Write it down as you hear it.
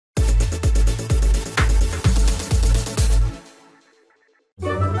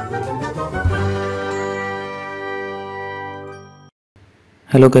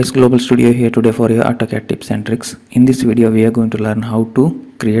Hello guys, Global Studio here today for your AutoCAD tips and tricks. In this video we are going to learn how to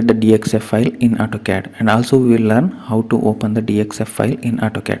create the DXF file in AutoCAD, and also we will learn how to open the DXF file in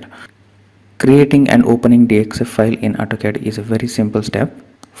AutoCAD. Creating and opening DXF file in AutoCAD is a very simple step.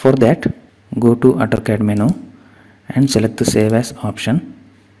 For that, go to AutoCAD menu and select the Save As option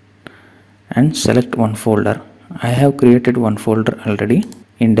and select one folder. I have created one folder already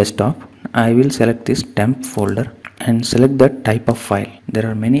in desktop. I will select this temp folder and select the type of file. There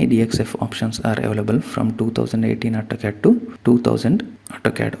are many DXF options are available from 2018 AutoCAD to 2000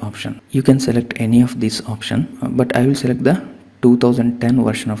 AutoCAD option. You can select any of these option, but I will select the 2010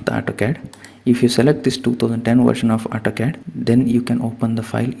 version of the AutoCAD. If you select this 2010 version of AutoCAD, then you can open the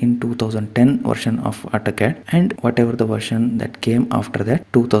file in 2010 version of AutoCAD and whatever the version that came after that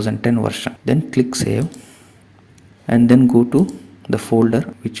 2010 version. Then click save and then go to the folder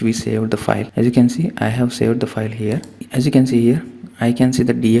which we saved the file. As you can see, I have saved the file here. As you can see here, I can see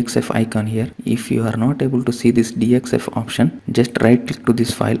the DXF icon here. If you are not able to see this DXF option, just right click to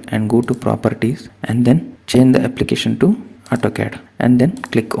this file and go to properties and then change the application to AutoCAD and then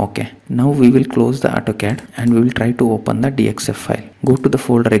click OK. Now we will close the AutoCAD and we will try to open the DXF file. Go to the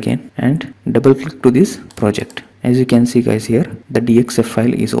folder again and double click to this project. As you can see guys, here the DXF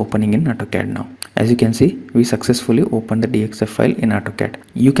file is opening in AutoCAD now. As you can see, we successfully opened the DXF file in AutoCAD.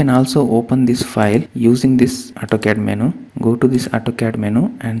 You can also open this file using this AutoCAD menu. Go to this AutoCAD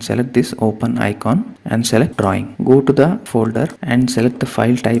menu and select this open icon and select drawing. Go to the folder and select the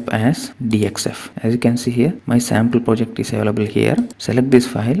file type as DXF. As you can see here, my sample project is available here. Select this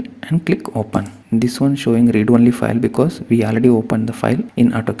file and click open. This one showing read only file because we already opened the file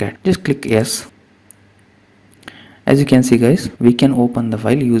in AutoCAD. Just click yes. As you can see guys, we can open the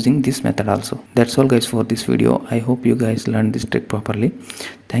file using this method also. That's all guys for this video. I hope you guys learned this trick properly.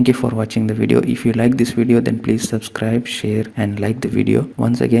 Thank you for watching the video. If you like this video, then please subscribe, share and like the video.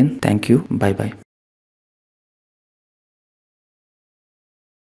 Once again, thank you. Bye bye.